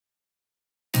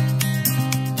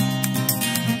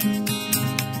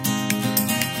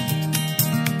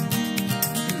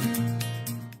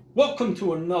Welcome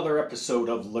to another episode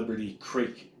of Liberty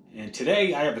Creek, and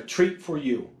today I have a treat for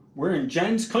you. We're in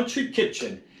Jen's Country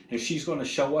Kitchen, and she's going to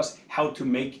show us how to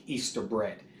make Easter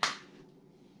bread.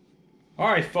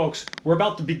 Alright folks, we're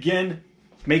about to begin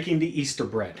making the Easter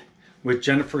bread with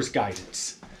Jennifer's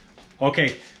guidance.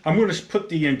 Okay, I'm going to put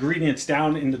the ingredients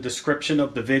down in the description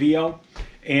of the video,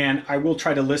 and I will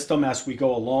try to list them as we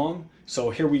go along. So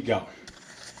here we go.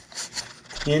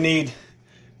 You need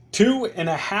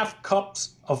 2.5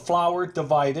 cups of flour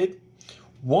divided,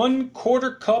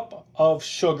 1/4 cup of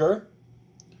sugar,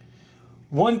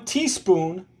 1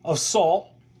 teaspoon of salt,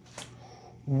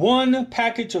 1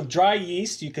 package of dry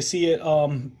yeast. You can see it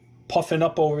puffing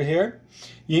up over here.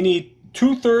 You need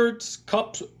 2/3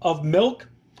 cups of milk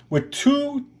with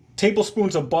 2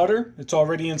 tablespoons of butter. It's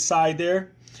already inside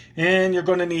there. And you're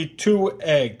going to need 2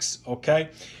 eggs, okay?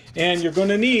 And you're going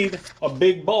to need a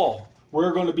big bowl.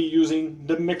 We're going to be using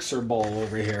the mixer bowl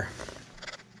over here.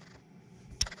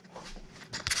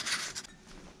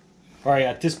 All right,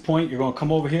 at this point, you're going to come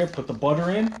over here, put the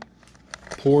butter in,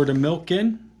 pour the milk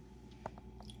in.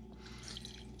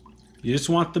 You just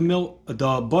want the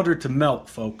butter to melt,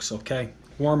 folks, okay?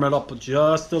 Warm it up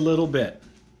just a little bit.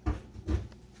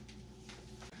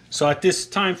 So at this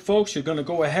time, folks, you're going to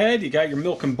go ahead. You got your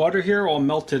milk and butter here all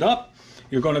melted up.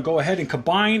 You're going to go ahead and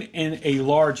combine in a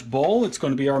large bowl. It's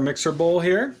going to be our mixer bowl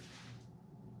here.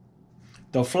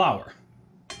 The flour.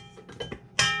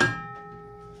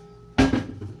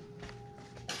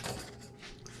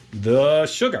 The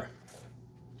sugar.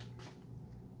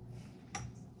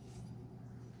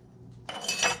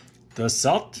 The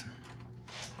salt.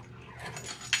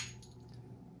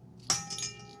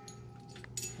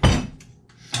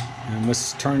 And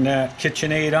let's turn that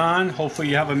KitchenAid on. Hopefully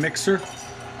you have a mixer.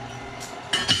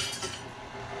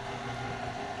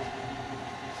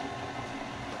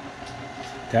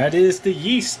 That is the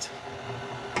yeast.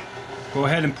 Go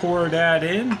ahead and pour that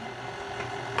in.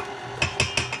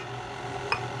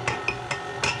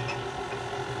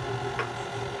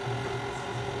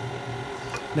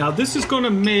 Now this is going to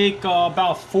make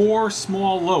about 4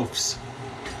 small loaves.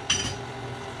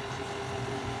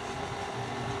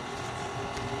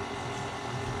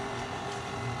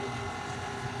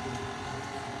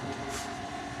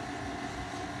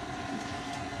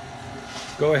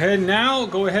 Go ahead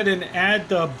and add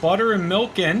the butter and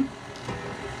milk in.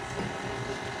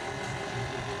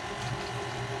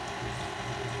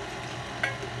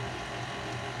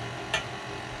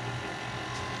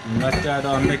 And let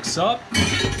that mix up.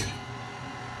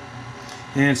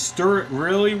 And stir it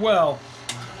really well.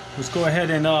 Let's go ahead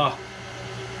and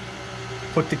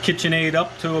put the KitchenAid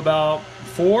up to about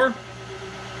 4.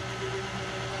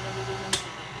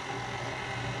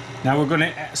 Now we're going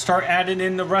to start adding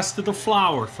in the rest of the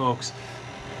flour, folks.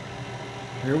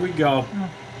 Here we go.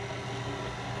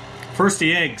 First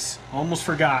the eggs. Almost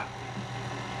forgot.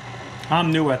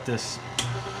 I'm new at this.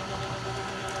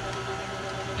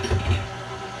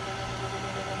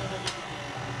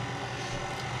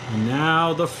 And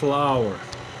now the flour.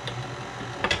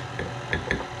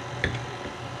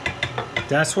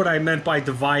 That's what I meant by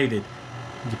divided.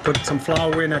 You put some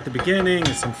flour in at the beginning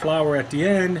and some flour at the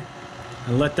end.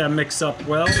 And let that mix up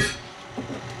well.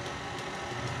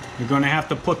 You're going to have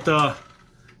to put the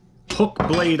hook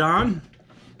blade on.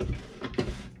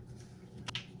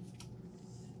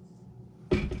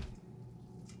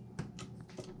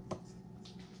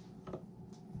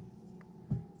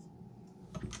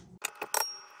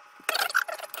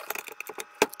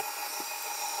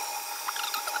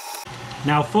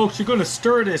 Now folks, you're going to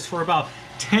stir this for about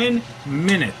 10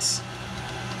 minutes.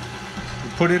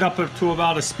 Put it up to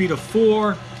about a speed of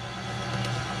 4.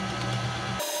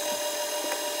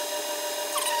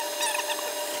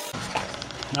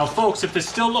 Now folks, if it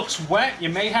still looks wet, you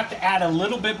may have to add a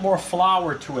little bit more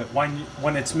flour to it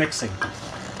when it's mixing.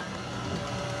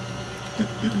 You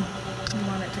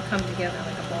want it to come together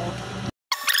like a ball.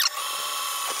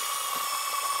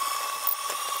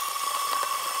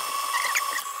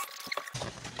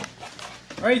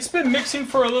 Alright, it's been mixing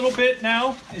for a little bit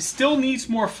now. It still needs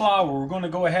more flour. We're going to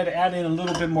go ahead and add in a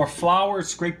little bit more flour,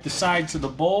 scrape the sides of the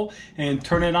bowl, and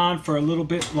turn it on for a little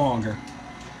bit longer.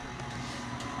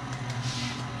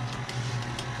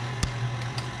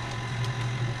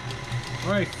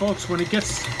 Alright folks, when it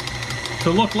gets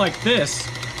to look like this,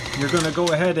 you're going to go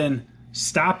ahead and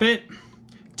stop it,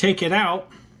 take it out,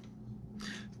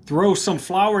 throw some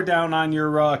flour down on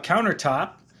your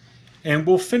countertop, and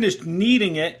we'll finish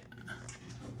kneading it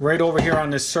right over here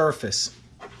on this surface.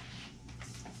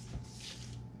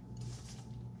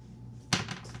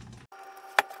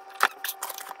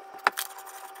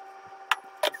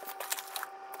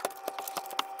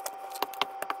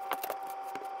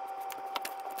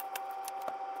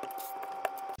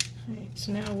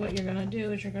 So now what you're gonna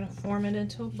do is you're gonna form it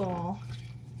into a ball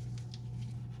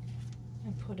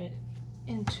and put it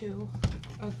into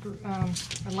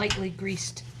a lightly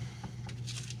greased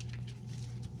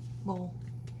bowl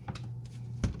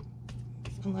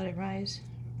and let it rise,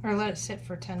 or let it sit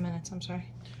for 10 minutes, I'm sorry.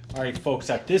 All right, folks,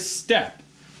 at this step,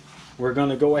 we're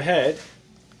gonna go ahead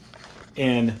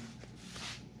and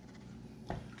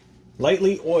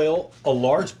lightly oil a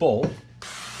large bowl,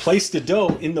 place the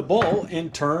dough in the bowl,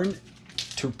 and turn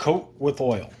to coat with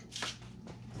oil.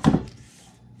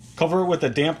 Cover it with a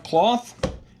damp cloth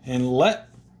and let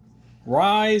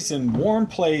rise in warm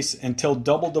place until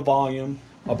double the volume,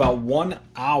 about 1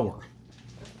 hour.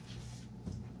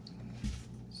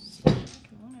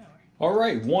 All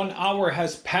right, 1 hour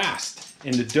has passed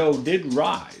and the dough did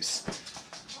rise.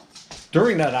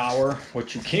 During that hour,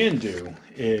 what you can do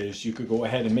is you could go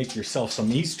ahead and make yourself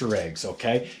some Easter eggs,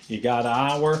 okay? You got an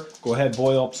hour, go ahead,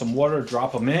 boil up some water,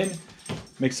 drop them in,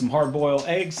 make some hard-boiled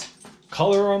eggs,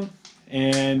 color them,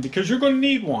 and because you're going to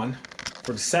need one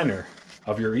for the center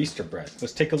of your Easter bread.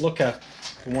 Let's take a look at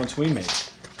the ones we made.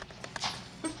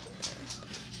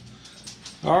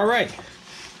 All right,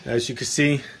 as you can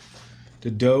see, the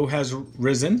dough has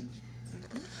risen.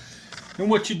 And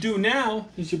what you do now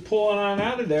is you pull it on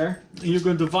out of there and you're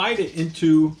going to divide it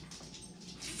into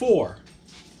 4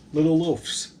 little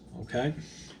loaves, okay?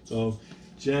 So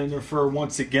Jennifer,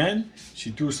 once again,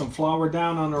 she threw some flour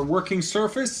down on her working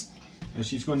surface and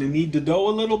she's going to knead the dough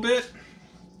a little bit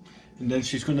and then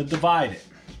she's going to divide it.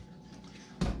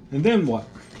 And then what?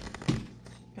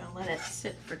 Gonna let it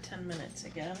sit for 10 minutes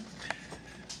again.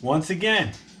 Once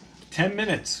again, 10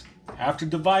 minutes. After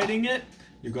dividing it,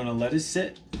 you're going to let it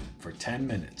sit for 10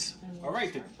 minutes. All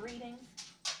right.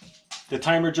 The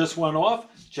timer just went off.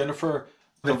 Jennifer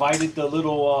divided the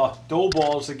little dough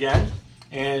balls again,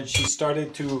 and she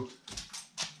started to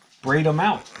braid them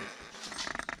out.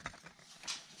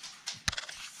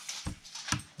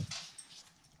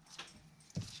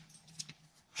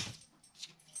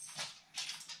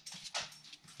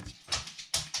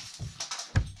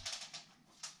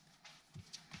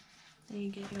 Then you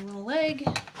get your little leg.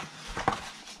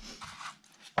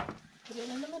 Put it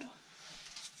in the middle.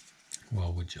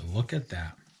 Well, would you look at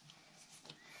that?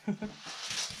 All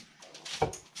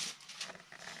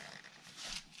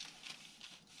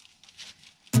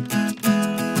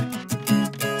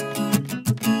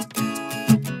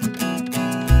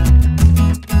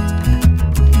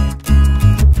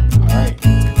right.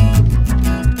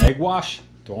 Egg wash,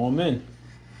 throw them in.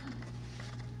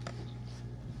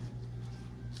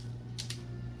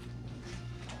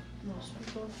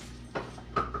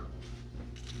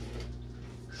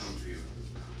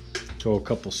 Throw a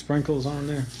couple sprinkles on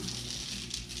there.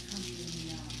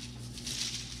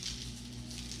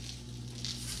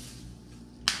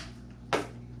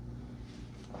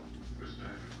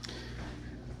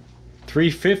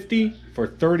 $350 for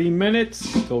 30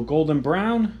 minutes till golden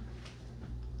brown.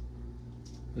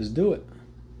 Let's do it.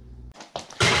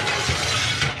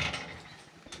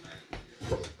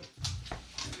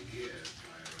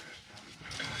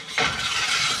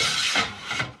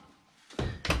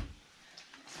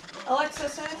 Alexa,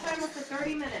 set a timer for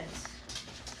 30 minutes.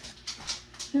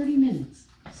 30 minutes,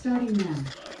 starting now.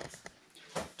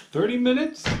 30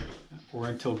 minutes or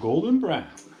until golden brown.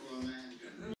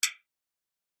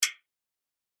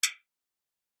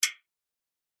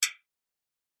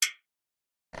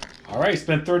 All right, it's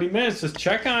been 30 minutes. Let's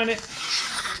check on it.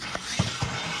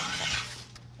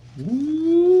 Ooh,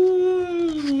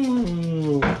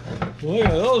 look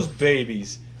at those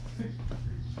babies.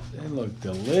 They look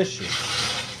delicious.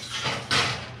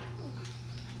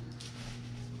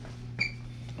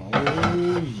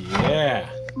 Oh, yeah.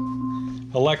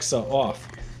 Alexa, off.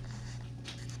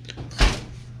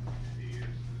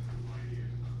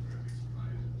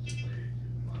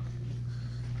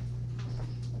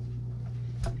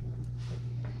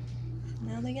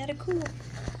 Now they gotta cool.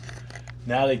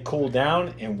 Now they cool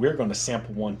down, and we're going to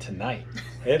sample one tonight.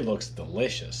 It looks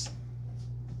delicious.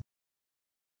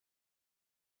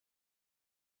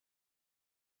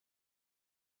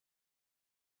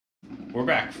 We're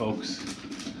back, folks,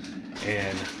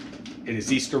 and it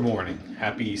is Easter morning.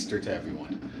 Happy Easter to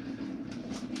everyone.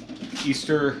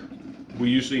 Easter, we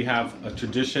usually have a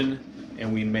tradition,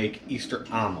 and we make Easter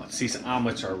omelets. These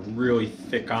omelets are really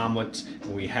thick omelets,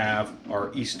 and we have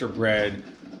our Easter bread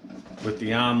with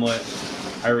the omelet.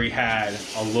 I already had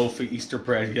a loaf of Easter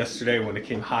bread yesterday when it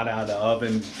came hot out of the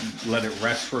oven. Let it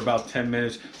rest for about 10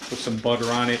 minutes. Put some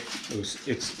butter on it.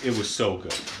 It was so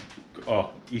good.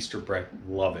 Oh, Easter bread,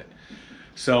 love it.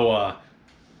 So, I'm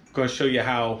going to show you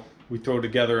how we throw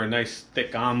together a nice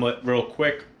thick omelet real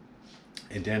quick.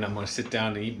 And then I'm going to sit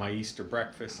down and eat my Easter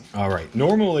breakfast. All right.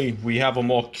 Normally, we have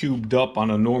them all cubed up on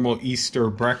a normal Easter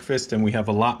breakfast, and we have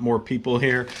a lot more people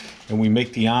here, and we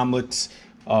make the omelets.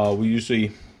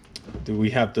 We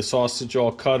have the sausage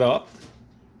all cut up,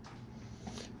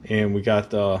 and we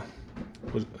got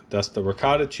that's the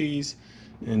ricotta cheese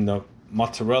and the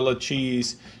mozzarella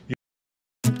cheese.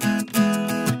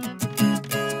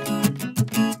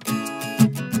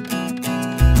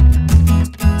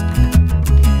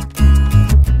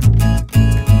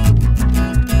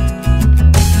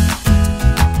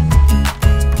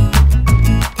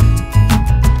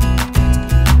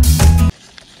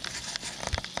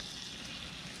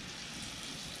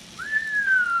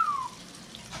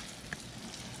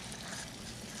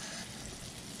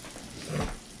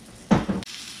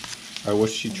 What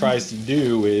she tries to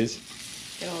do is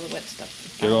get all the wet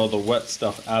stuff. Get all the wet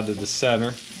stuff out of the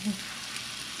center.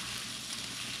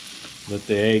 Let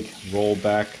the egg roll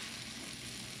back.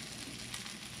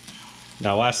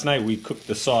 Now last night we cooked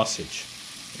the sausage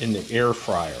in the air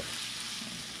fryer.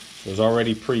 It was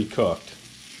already pre-cooked.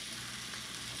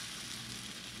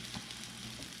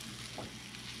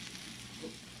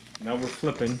 Now we're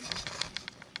flipping.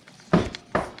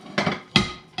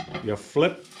 You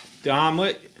flip the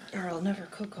omelet. Or it'll never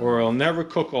cook all. Or it'll never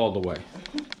cook all the way.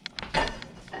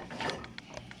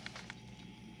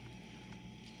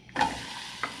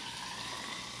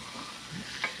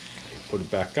 Put it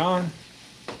back on.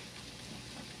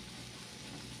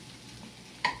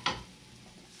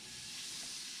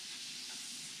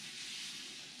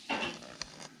 All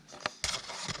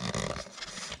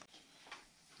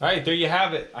right, there you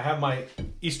have it. I have my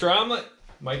Easter omelet,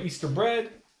 my Easter bread,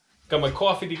 got my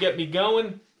coffee to get me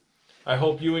going. I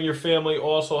hope you and your family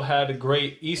also had a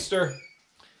great Easter.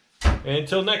 And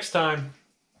until next time,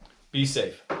 be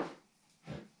safe.